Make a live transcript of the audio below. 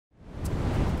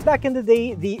Back in the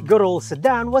day, the good old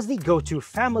sedan was the go-to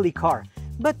family car,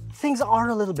 but things are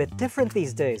a little bit different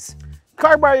these days.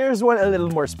 Car buyers want a little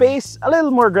more space, a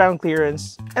little more ground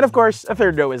clearance, and of course, a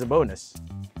third row is a bonus.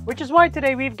 Which is why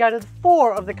today we've gathered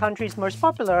 4 of the country's most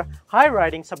popular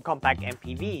high-riding subcompact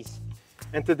MPVs.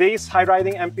 And today's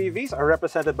high-riding MPVs are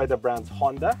represented by the brands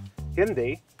Honda,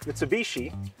 Hyundai,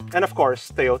 Mitsubishi, and of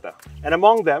course, Toyota. And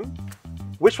among them,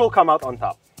 which will come out on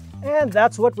top? And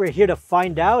that's what we're here to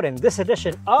find out in this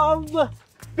edition of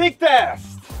Big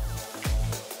Test!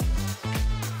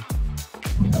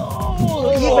 Oh,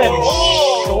 even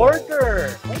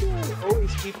shorter! Why do I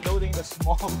always keep loading the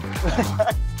small?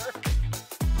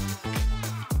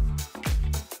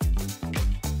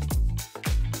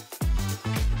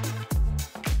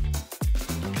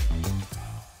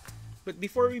 But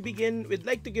before we begin, we'd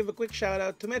like to give a quick shout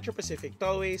out to Metro Pacific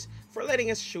Tollways for letting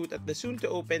us shoot at the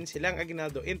soon-to-open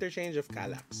Silang-Aguinaldo interchange of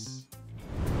CALAX.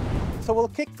 So we'll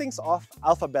kick things off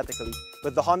alphabetically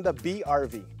with the Honda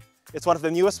BRV. It's one of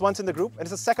the newest ones in the group and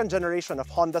it's the second generation of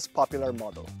Honda's popular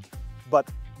model. But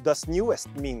does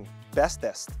newest mean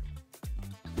bestest?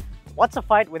 What's a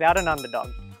fight without an underdog?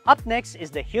 Up next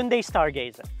is the Hyundai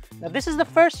Stargazer. Now this is the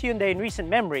first Hyundai in recent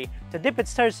memory to dip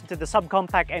its toes into the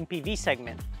subcompact MPV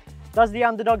segment. Does the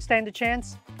underdog stand a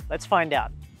chance? Let's find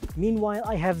out. Meanwhile,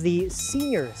 I have the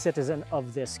senior citizen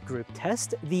of this group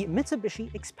test, the Mitsubishi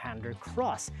Xpander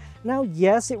Cross. Now,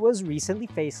 yes, it was recently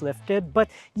facelifted, but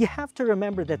you have to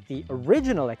remember that the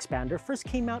original Xpander first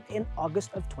came out in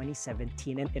August of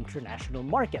 2017 in international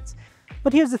markets.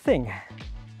 But here's the thing.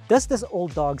 Does this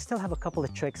old dog still have a couple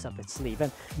of tricks up its sleeve?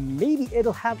 And maybe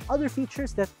it'll have other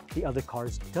features that the other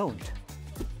cars don't.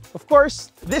 Of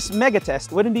course, this mega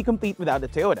test wouldn't be complete without a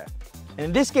Toyota. And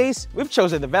in this case, we've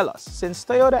chosen the Veloz, since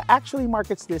Toyota actually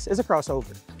markets this as a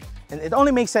crossover. And it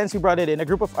only makes sense we brought it in a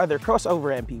group of other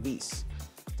crossover MPVs.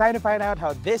 Time to find out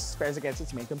how this fares against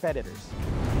its main competitors.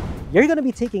 You're going to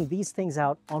be taking these things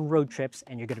out on road trips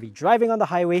and you're going to be driving on the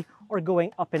highway or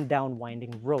going up and down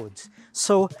winding roads.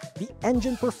 So the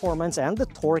engine performance and the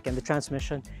torque and the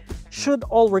transmission should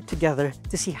all work together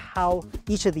to see how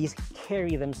each of these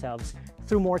carry themselves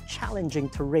through more challenging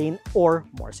terrain or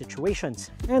more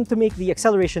situations. And to make the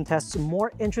acceleration tests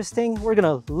more interesting, we're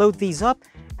going to load these up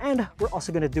and we're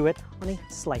also going to do it on a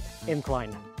slight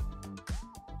incline.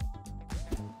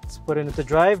 Let's put it into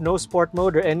drive, no sport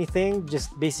mode or anything,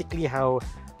 just basically how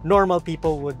normal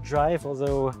people would drive,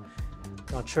 although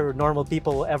not sure normal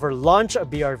people will ever launch a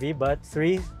BRV, but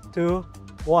 3, 2,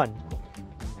 1.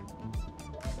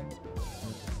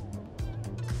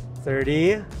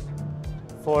 30,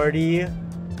 40,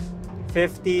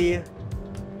 50,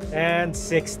 and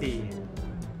 60.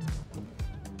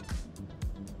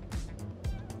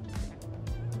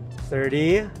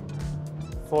 30,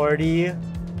 40,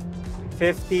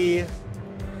 50,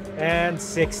 and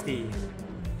 60.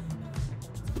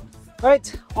 All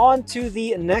right, on to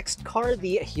the next car,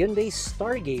 the Hyundai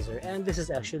Stargazer. And this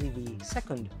is actually the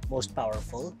second most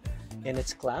powerful in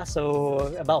its class.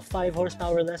 So about 5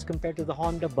 horsepower less compared to the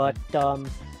Honda. But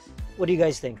what do you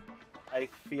guys think? I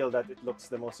feel that it looks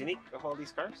the most unique of all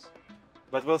these cars.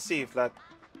 But we'll see if that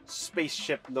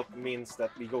spaceship look means that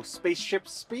we go spaceship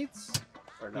speeds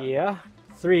or not. Yeah.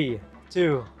 3,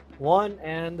 2, 1,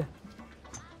 and...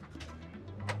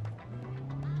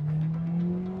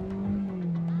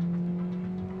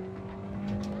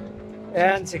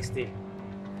 and 60.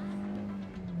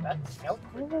 That felt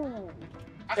quicker.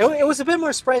 It was a bit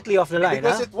more sprightly off the line,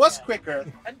 Because huh? it was quicker.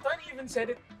 And Tony even said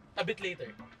it a bit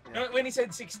later. No, when he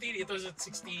said 60, it was at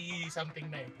 60 something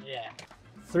na. Yeah.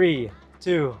 3,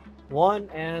 2, 1,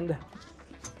 and...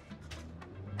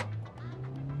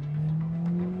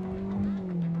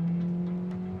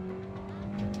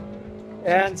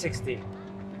 and 60.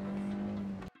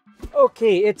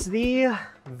 Okay, it's the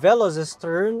Veloz's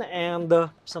turn, and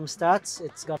some stats.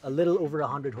 It's got a little over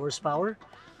 100 horsepower.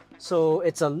 So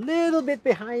it's a little bit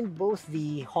behind both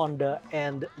the Honda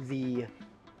and the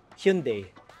Hyundai.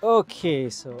 Okay,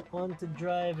 so on to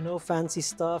drive, no fancy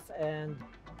stuff, and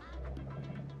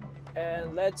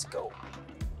let's go.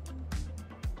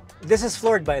 This is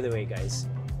floored, by the way, guys.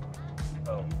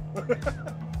 Oh.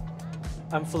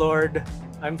 I'm floored.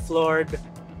 I'm floored.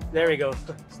 There we go.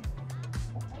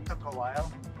 Took a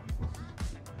while.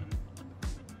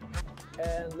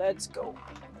 And let's go.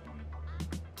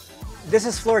 This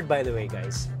is floored, by the way,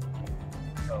 guys.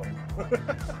 Oh.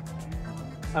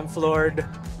 I'm floored.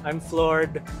 I'm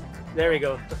floored. There we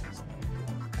go.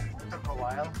 Took a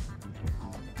while.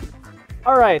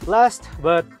 All right, last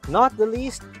but not the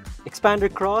least,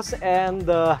 Xpander Cross, and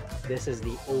this is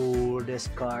the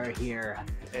oldest car here.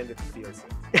 And it feels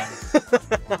it.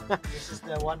 This is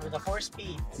the one with the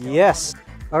 4-speed. Yes.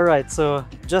 All right, so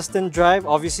just in drive,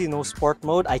 obviously no sport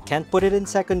mode. I can't put it in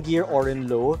second gear or in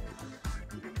low.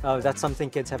 That's something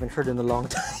kids haven't heard in a long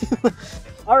time.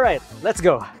 All right, let's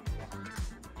go.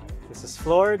 This is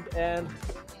floored and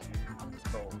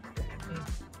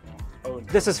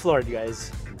this is floored,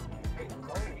 guys.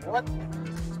 What?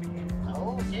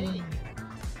 Okay.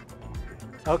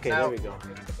 Okay, there we go.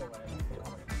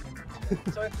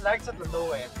 So it lags at the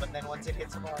low end, but then once it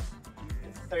hits about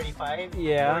 35,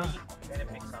 Yeah. 40, then it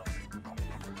picks up.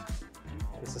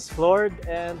 This is floored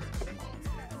and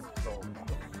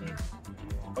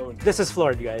this is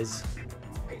floored, guys.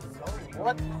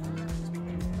 What?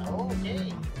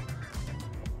 Okay.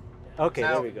 Okay,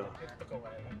 Now- there we go.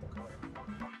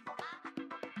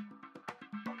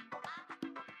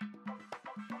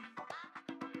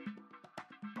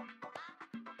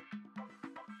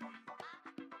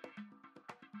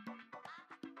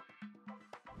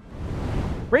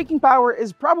 Braking power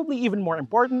is probably even more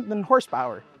important than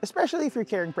horsepower, especially if you're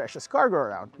carrying precious cargo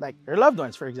around, like your loved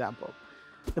ones, for example.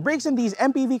 The brakes in these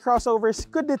MPV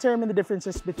crossovers could determine the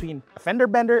differences between a fender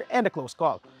bender and a close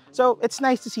call, so it's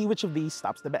nice to see which of these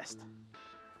stops the best.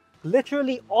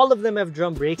 Literally all of them have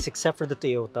drum brakes except for the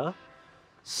Toyota.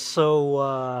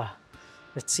 So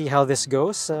let's see how this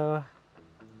goes.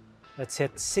 Let's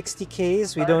hit 60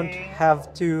 Ks. We don't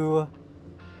have to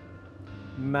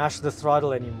mash the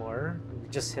throttle anymore. We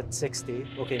just hit 60.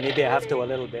 Okay, maybe I have to a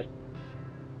little bit.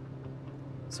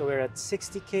 So we're at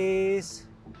 60 Ks.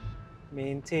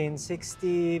 Maintain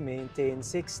 60, maintain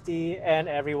 60, and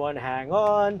everyone hang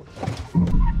on.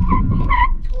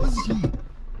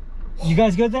 You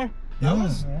guys good there? That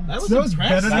was That was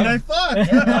better than I thought.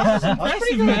 That was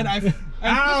impressive, man.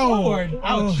 Ow!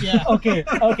 Ouch, yeah.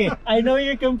 Okay, I know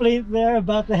your complaint there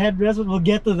about the headrest, but we'll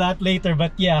get to that later.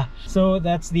 But yeah, so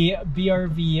that's the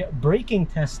BRV braking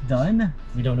test done.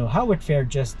 We don't know how it fared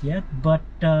just yet, but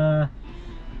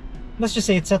let's just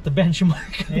say it set the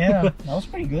benchmark. Yeah, that was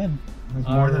pretty good.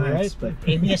 More than I Alright. expected.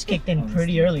 ABS kicked in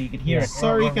pretty early, you could hear it.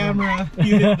 Sorry, camera.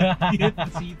 You hit the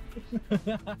seat.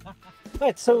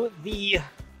 Right, so the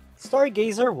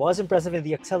Stargazer was impressive in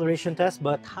the acceleration test,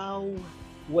 but how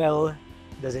well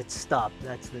does it stop?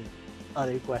 That's the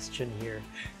other question here.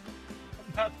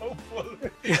 I'm not hopeful.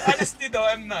 Honestly though,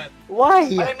 I'm not.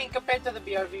 Why? But I mean, compared to the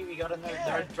BRV, we got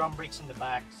there are drum brakes in the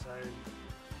back, so...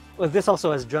 Well, this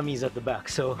also has drummies at the back,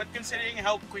 so But considering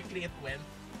how quickly it went,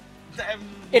 I'm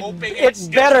it hoping it's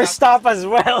better gonna stop as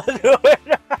well.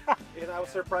 And I was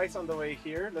surprised on the way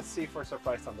here. Let's see if we're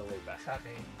surprised on the way back.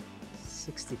 Okay.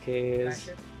 60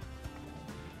 Ks.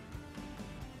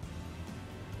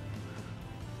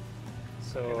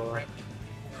 So,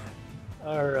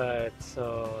 alright,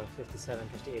 so 57,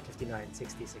 58, 59,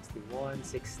 60, 61,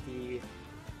 60.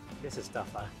 This is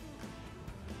tough, huh?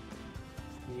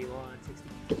 61, 60.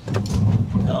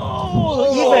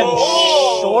 Oh, even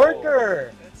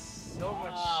shorter! That's so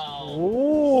much.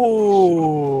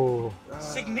 Ooh!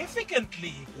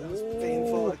 Significantly. That was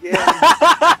painful again.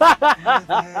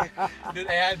 Dude,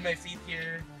 I had my feet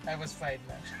here. I was fine,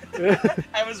 man.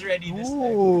 I was ready this time.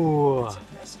 Ooh! It's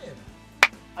impressive.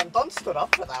 Anton stood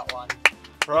up for that one.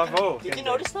 Bravo. Did you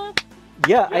notice that?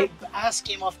 Yeah, Your ass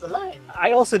came off the line.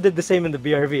 I also did the same in the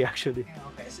BRV actually. Yeah,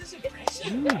 okay. This is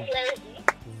impressive.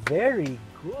 Very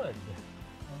good.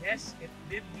 Yes, it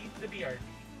did beat the BRD.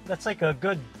 That's like a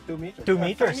good 2 meters. 2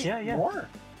 meters, 3 yeah. More.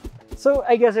 So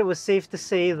I guess it was safe to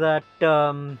say that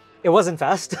it wasn't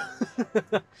fast.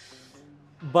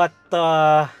 But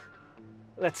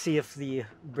let's see if the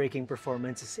braking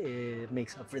performance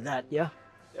makes up for that, yeah?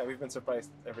 Yeah, we've been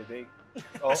surprised every day.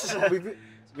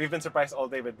 We've been surprised all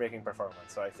day with braking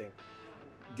performance. So I think,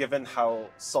 given how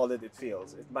solid it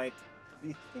feels, it might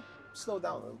be slow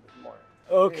down a little bit more.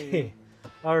 Okay.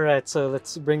 All right, so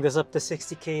let's bring this up to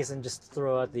 60 Ks and just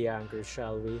throw out the anchors,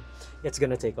 shall we? It's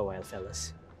gonna take a while,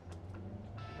 fellas.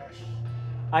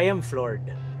 I am floored.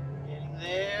 Getting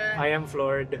there. I am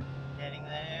floored. Getting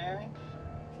there.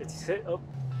 It's oh.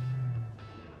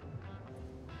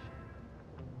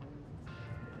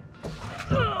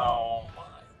 Oh my.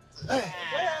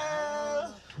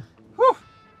 Well,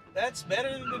 that's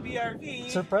better than the BRV.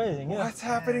 Surprising, yeah. What's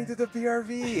happening to the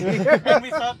BRV? And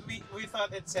we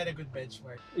thought it set a good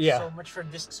benchmark. Yeah. So much for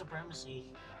disc supremacy.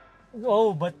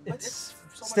 Oh, but But it's it's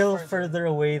so much still farther. further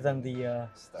away than the Yeah.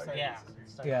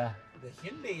 yeah. The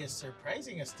Hyundai is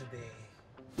surprising us today.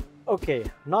 Okay,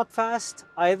 not fast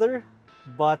either,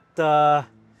 but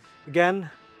again,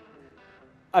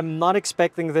 I'm not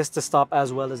expecting this to stop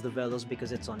as well as the Veloz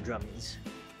because it's on drummies.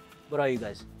 What are you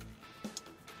guys?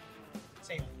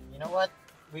 Same. You know what?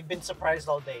 We've been surprised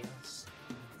all day.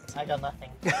 I got nothing.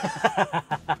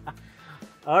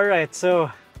 All right,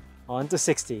 so on to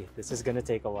 60. This is gonna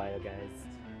take a while, guys.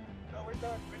 No, we're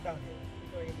down here.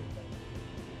 We're going a bit down.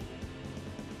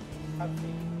 Have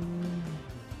faith.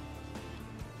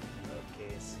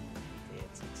 Okay,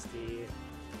 60,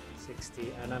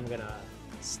 60, and I'm gonna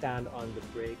stand on the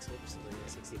brakes. Oops, we're at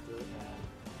 62.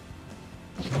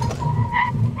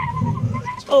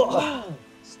 Oh!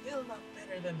 Still not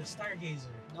better than the Stargazer.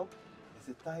 Nope. Is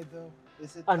it tied though?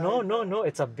 Is it No, no, no.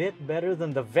 It's a bit better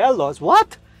than the Veloz.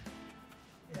 What?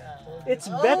 Yeah. It's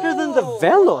better than the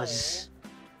Veloz.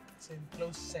 It's in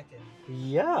close second.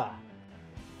 Yeah.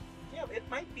 Yeah, it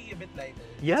might be a bit lighter.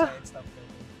 Yeah. Side stuff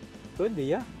better. Could be,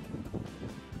 yeah.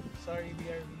 Sorry,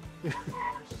 BRV. You're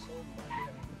so far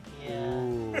behind.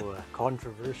 Yeah. Ooh,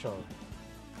 controversial.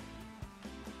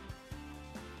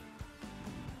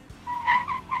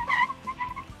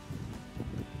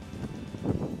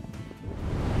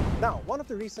 Now, one of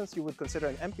the reasons you would consider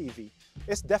an MPV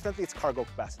is definitely its cargo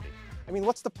capacity. I mean,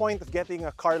 what's the point of getting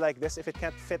a car like this if it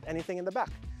can't fit anything in the back?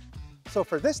 So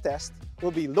for this test,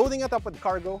 we'll be loading it up with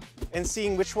cargo and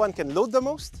seeing which one can load the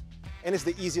most and is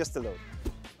the easiest to load.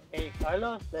 Hey,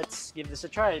 Carlo, let's give this a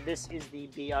try. This is the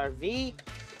BRV.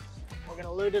 We're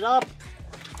gonna load it up.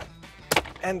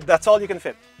 And that's all you can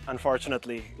fit,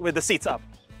 unfortunately, with the seats up.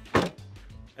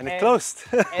 And it closed.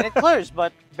 And it closed,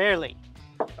 but barely.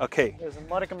 Okay, There's a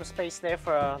modicum of space there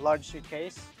for a large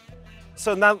suitcase.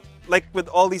 so now, like with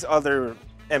all these other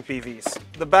MPVs,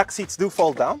 the back seats do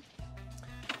fall down.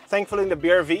 Thankfully in the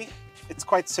BRV, it's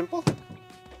quite simple.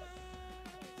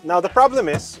 Now the problem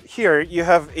is, here you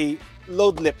have a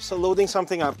load lip, so loading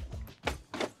something up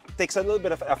takes a little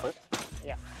bit of effort.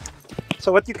 Yeah.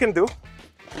 So what you can do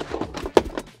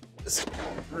is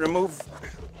remove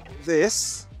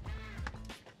this,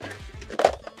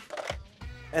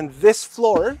 and this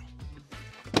floor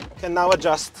can now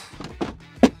adjust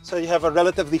so you have a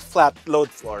relatively flat load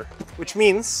floor, which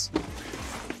means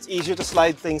it's easier to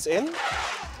slide things in,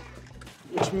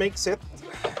 which makes it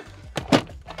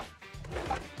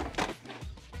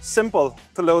simple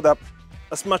to load up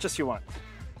as much as you want.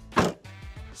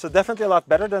 So definitely a lot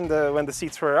better than when the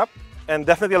seats were up, and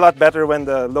definitely a lot better when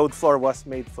the load floor was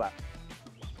made flat.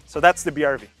 So that's the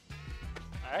BRV.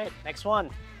 All right, next one.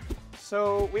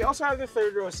 So we also have the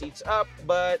third row seats up,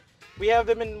 but we have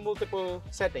them in multiple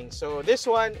settings. So this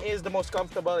one is the most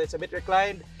comfortable. It's a bit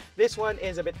reclined. This one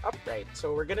is a bit upright.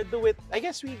 So we're gonna do it. I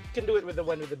guess we can do it with the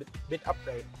one with a bit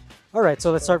upright. All right,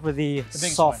 so let's start with the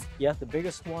biggest soft. one. Yeah, the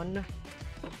biggest one.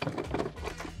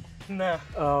 Nah,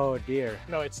 Oh dear.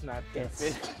 no, it's not.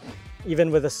 It's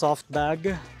even with a soft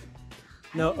bag.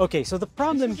 No, okay, so the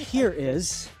problem here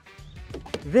is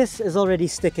this is already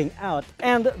sticking out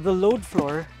and the load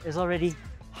floor is already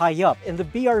high up. In the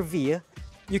BRV,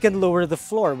 you can lower the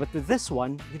floor, but with this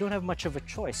one, you don't have much of a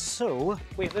choice. So,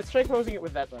 Wait, let's try closing it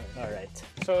with that one. all right.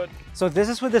 So So this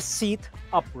is with the seat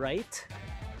upright.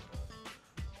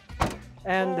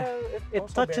 And it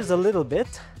also touches a barely- little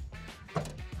bit.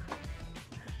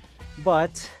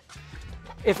 But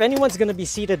if anyone's gonna be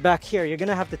seated back here, you're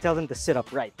gonna have to tell them to sit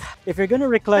upright. If you're gonna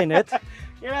recline it,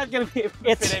 You're not gonna be able to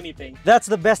It's- fit anything. that's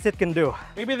the best it can do.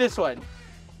 Maybe this one,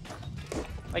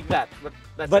 like that. But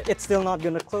that's But it. it's still not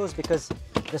gonna close because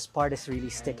this part is really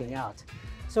sticking out.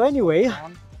 So anyway,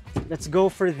 let's go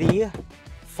for the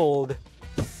fold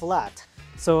flat.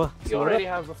 So, You already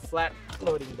have a flat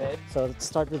loading bed. so let's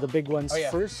start with the big ones Oh, yeah.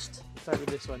 first. Start with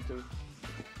this one too.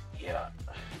 Yeah.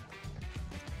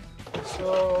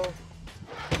 So,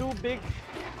 too big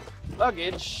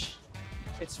luggage,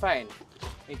 it's fine.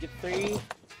 Make it 3.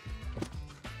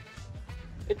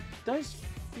 It does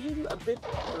feel a bit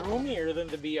roomier than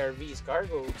the BRV's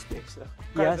cargo space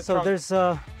though. Yeah, The so trunk. there's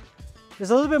a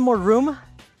little bit more room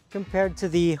compared to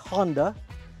the Honda,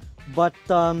 but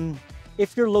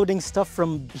if you're loading stuff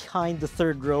from behind the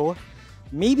third row,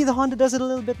 maybe the Honda does it a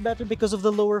little bit better because of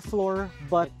the lower floor,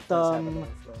 but It does have a lower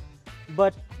floor.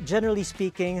 but generally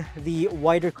speaking, the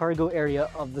wider cargo area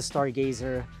of the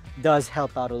Stargazer does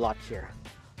help out a lot here.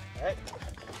 Alright.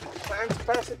 Time to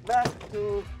pass it back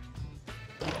to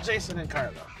Jason and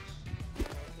Carlo.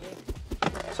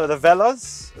 So the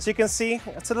Veloz, as you can see,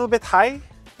 it's a little bit high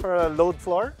for a load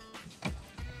floor.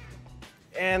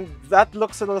 And that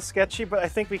looks a little sketchy, but I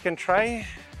think we can try.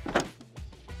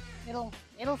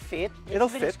 It'll fit. It's It'll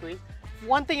a bit fit. squeezed.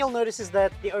 One thing you'll notice is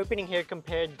that the opening here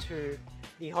compared to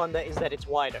the Honda is that it's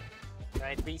wider.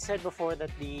 Right? We said before that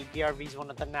the BRV is one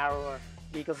of the narrower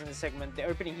vehicles in the segment. The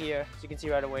opening here, as you can see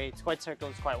right away, it's quite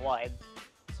circular, it's quite wide.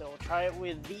 So we'll try it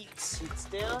with the seats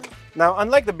down. Now,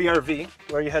 unlike the BRV,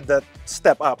 where you had that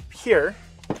step up, here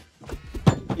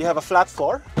you have a flat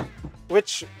floor,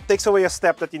 which takes away a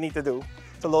step that you need to do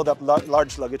to load up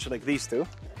large luggage like these two.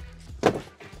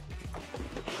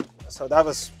 So that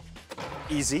was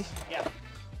easy. Yeah,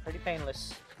 pretty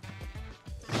painless.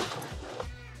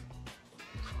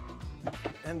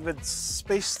 And with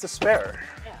space to spare.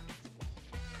 Yeah.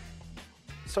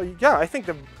 So yeah, I think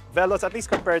the Veloz, at least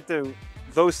compared to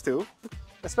those two,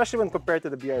 especially when compared to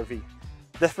the BRV,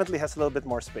 definitely has a little bit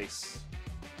more space.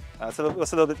 So it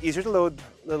was a little bit easier to load,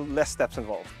 a little less steps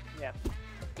involved. Yeah.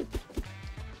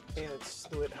 Okay, let's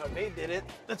do it how they did it.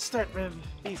 Let's start with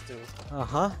these two.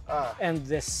 Uh-huh. And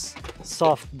this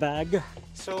soft bag.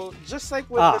 So just like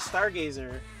with the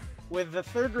Stargazer, with the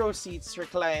third row seats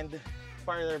reclined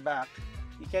farther back,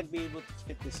 you can't be able to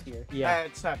fit this here. Yeah.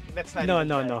 It's not. That's not. No, even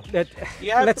no, right.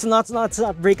 no. Let's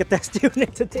not break a test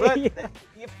unit today. But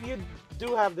if you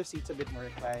do have the seats a bit more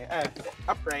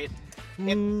upright,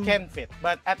 it can fit,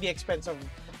 but at the expense of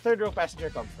third row passenger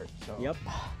comfort. So. Yep.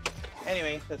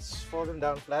 Anyway, let's fold them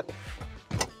down flat.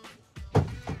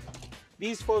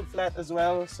 These fold flat as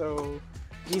well, so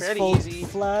it's These fairly fold easy.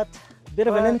 flat, bit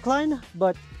of an incline,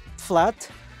 but flat.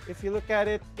 If you look at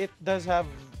it, it does have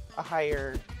a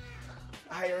higher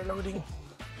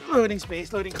loading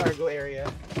space, loading cargo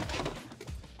area.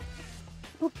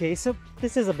 Okay, so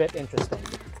this is a bit interesting.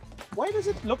 Why does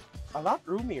it look a lot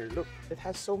roomier? Look, it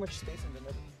has so much space in the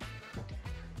middle.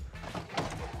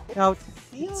 Now,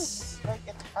 It feels like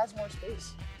it has more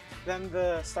space than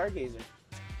the Stargazer.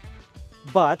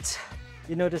 but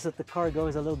you notice that the cargo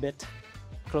is a little bit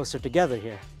closer together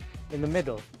here, in the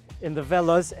middle. In the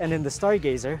Veloz and in the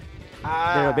Stargazer,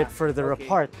 they're a bit further okay.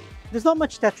 apart. There's not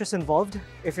much Tetris involved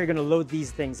if you're gonna load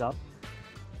these things up.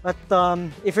 But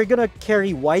if you're gonna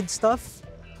carry wide stuff,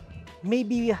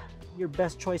 maybe your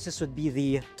best choices would be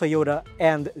the Toyota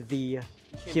and the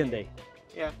Hyundai.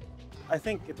 Yeah. I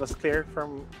think it was clear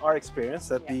from our experience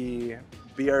that the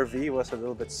BRV was a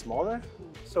little bit smaller.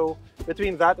 So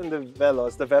between that and the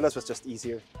Veloz was just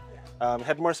easier. It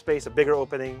had more space, a bigger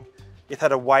opening. It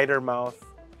had a wider mouth.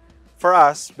 For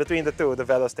us, between the two, the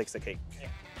Veloz takes the cake.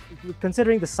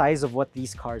 Considering the size of what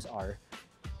these cars are,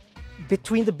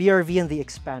 between the BRV and the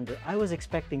Xpander, I was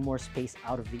expecting more space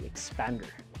out of the Xpander.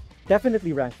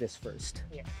 Definitely rank this first,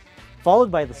 followed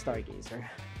by the Stargazer.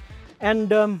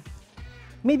 And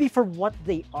maybe for what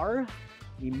they are,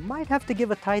 we might have to give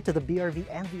a tie to the BRV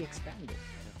and the Xpander.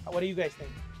 What do you guys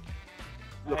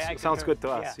think? Sounds good to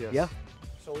us, yes. Yeah.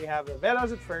 So we have the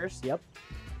Veloz at first. Yep.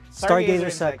 Stargazer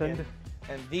in second.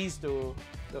 and these two,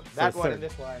 that one third. and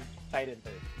this one, tied in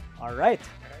third. All right,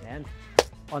 and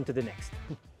on to the next.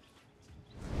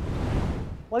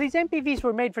 While these MPVs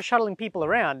were made for shuttling people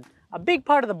around, a big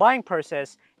part of the buying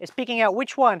process is picking out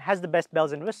which one has the best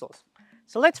bells and whistles.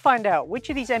 So let's find out which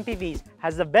of these MPVs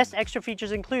has the best extra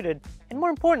features included, and more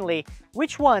importantly,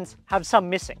 which ones have some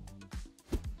missing.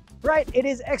 Right, it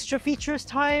is extra features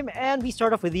time, and we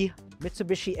start off with the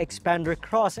Mitsubishi Xpander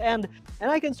Cross, and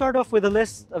I can start off with a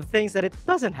list of things that it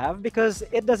doesn't have because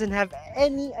it doesn't have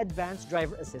any advanced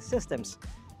driver assist systems.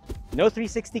 No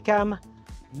 360 cam,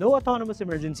 no autonomous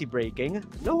emergency braking,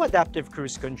 no adaptive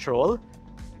cruise control,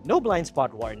 no blind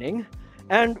spot warning,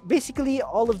 and basically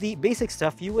all of the basic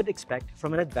stuff you would expect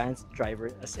from an advanced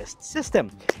driver assist system.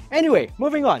 Anyway,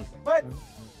 moving on. But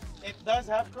it does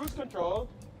have cruise control,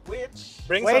 which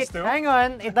Brings Wait, us to... hang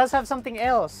on, it does have something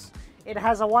else. It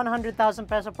has a 100,000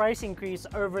 peso price increase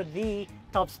over the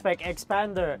top-spec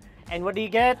Xpander. And what do you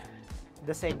get?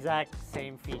 The exact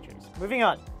same features. Moving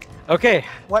on. Okay,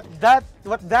 what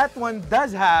that one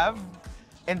does have,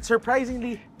 and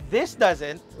surprisingly this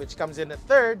doesn't, which comes in at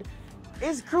third,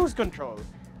 is cruise control.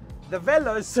 The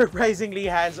Veloz surprisingly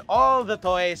has all the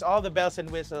toys, all the bells and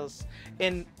whistles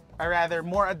in a rather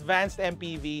more advanced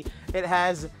MPV. It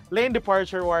has lane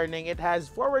departure warning, it has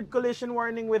forward collision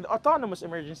warning with autonomous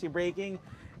emergency braking.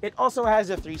 It also has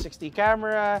a 360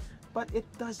 camera, but it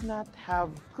does not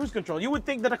have cruise control. You would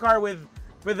think that a car with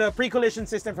a pre-collision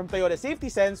system from Toyota Safety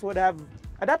Sense would have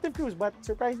adaptive cruise, but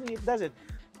surprisingly it doesn't.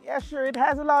 Yeah, sure, it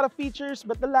has a lot of features,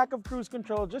 but the lack of cruise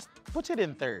control just puts it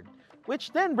in third.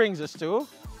 Which then brings us to...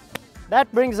 That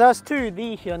brings us to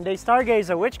the Hyundai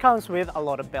Stargazer, which comes with a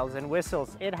lot of bells and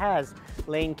whistles. It has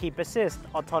lane keep assist,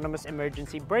 autonomous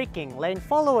emergency braking, lane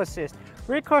follow assist,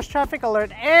 rear cross traffic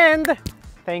alert, and,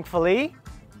 thankfully,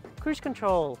 cruise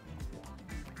control.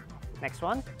 Next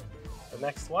one. The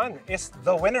next one is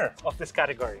the winner of this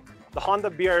category, the Honda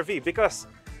BRV, because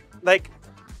like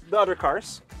the other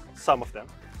cars, some of them,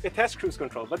 it has cruise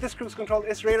control, but this cruise control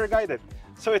is radar guided.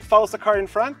 So it follows the car in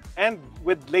front, and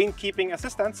with lane keeping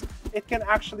assistance, it can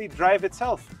actually drive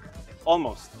itself,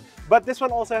 almost. But this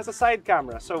one also has a side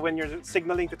camera, so when you're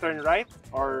signaling to turn right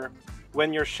or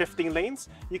when you're shifting lanes,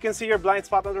 you can see your blind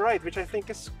spot on the right, which I think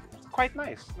is quite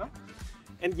nice, no?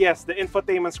 And yes, the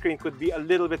infotainment screen could be a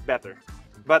little bit better.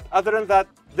 But other than that,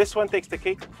 this one takes the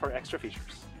cake for extra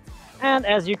features. And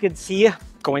as you can see,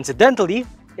 coincidentally,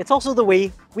 it's also the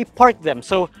way we park them.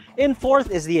 So in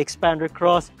fourth is the Xpander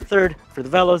Cross, third for the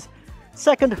Veloz,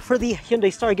 second for the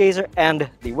Hyundai Stargazer, and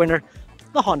the winner,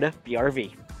 the Honda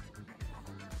BRV.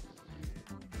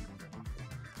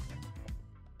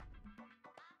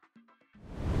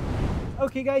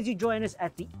 Okay guys, you join us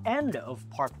at the end of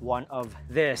part one of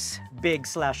this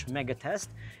big/mega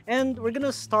test, and we're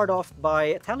gonna start off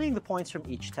by tallying the points from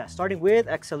each test, starting with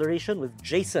acceleration with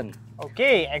Jason.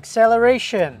 Okay,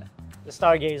 acceleration. The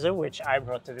Stargazer, which I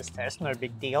brought to this test, no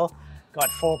big deal, got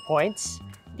 4 points.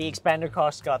 The Xpander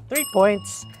Cross got 3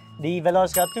 points. The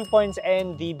Veloz got 2 points,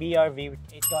 and the BRV,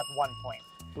 it got 1 point.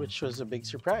 Which was a big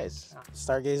surprise.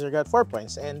 Stargazer got 4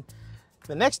 points. And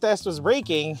the next test was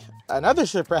braking. Another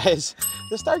surprise.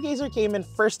 The Stargazer came in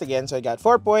first again, so I got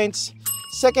 4 points.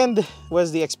 Second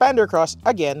was the Xpander Cross,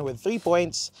 again with 3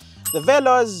 points. The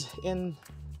Veloz in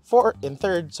third,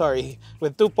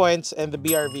 with 2 points, and the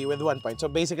BRV with 1 point. So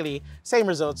basically, same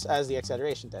results as the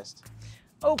acceleration test.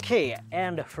 Okay,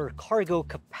 and for cargo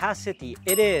capacity,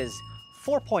 it is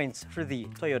 4 points for the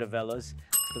Toyota Veloz,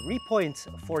 3 points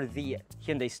for the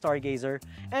Hyundai Stargazer,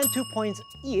 and 2 points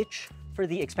each for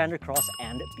the Xpander Cross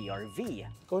and BRV.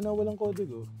 Ikaw na walang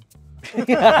kodigo.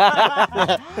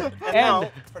 And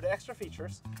now, for the extra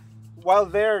features, while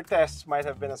their tests might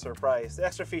have been a surprise, the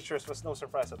extra features was no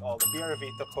surprise at all. The BRV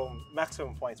took home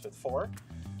maximum points with 4.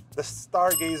 The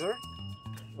Stargazer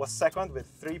was second with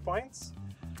 3 points.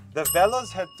 The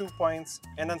Veloz had 2 points,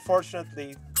 and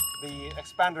unfortunately, the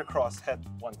Xpander Cross had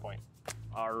 1 point.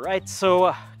 All right,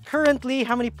 so currently,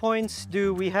 how many points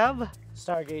do we have?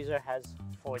 Stargazer has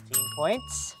 14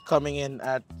 points. Coming in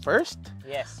at first.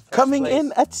 Yes. Coming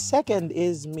in at second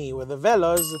is me with the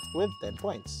Veloz with 10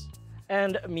 points.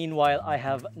 And meanwhile, I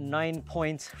have 9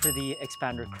 points for the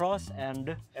Xpander Cross,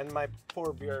 and my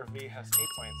poor BRV has 8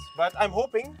 points. But I'm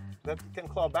hoping that we can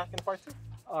claw back in part 2.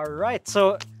 all right,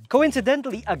 so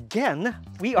coincidentally, again,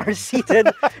 we are seated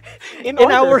in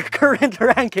our current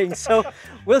ranking. So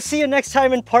we'll see you next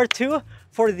time in part 2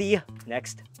 for the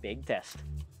next big test.